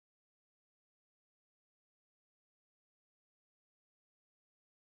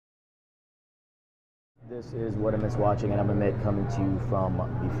This is What Amit's Watching, and I'm Amit coming to you from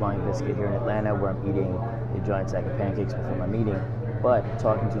the Flying Biscuit here in Atlanta, where I'm eating a giant sack of pancakes before my meeting. But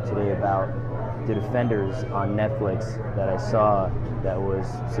talking to you today about The Defenders on Netflix that I saw that was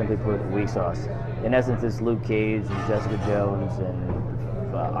simply put weak sauce. In essence, it's Luke Cage and Jessica Jones and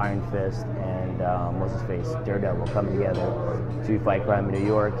Iron Fist and what's his face, Daredevil coming together to fight crime in New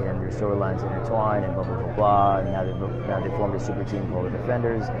York, and their storylines intertwine and blah blah blah blah. And now they formed a super team called the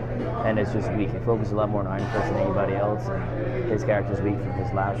Defenders, and it's just weak. It focuses a lot more on Iron Fist than anybody else, and his character's weak from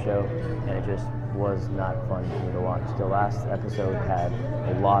his last show, and it just was not fun for me to watch. The last episode had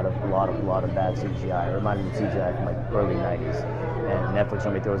a lot of bad CGI. It reminded me of CGI from like early 90s, and Netflix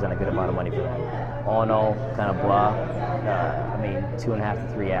normally throws down a good amount of money for that. All in all, kind of blah. I mean, 2.5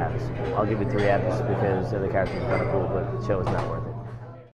 to 3 apps. I'll give it 3 apps because the other characters are kind of cool, but the show is not worth it.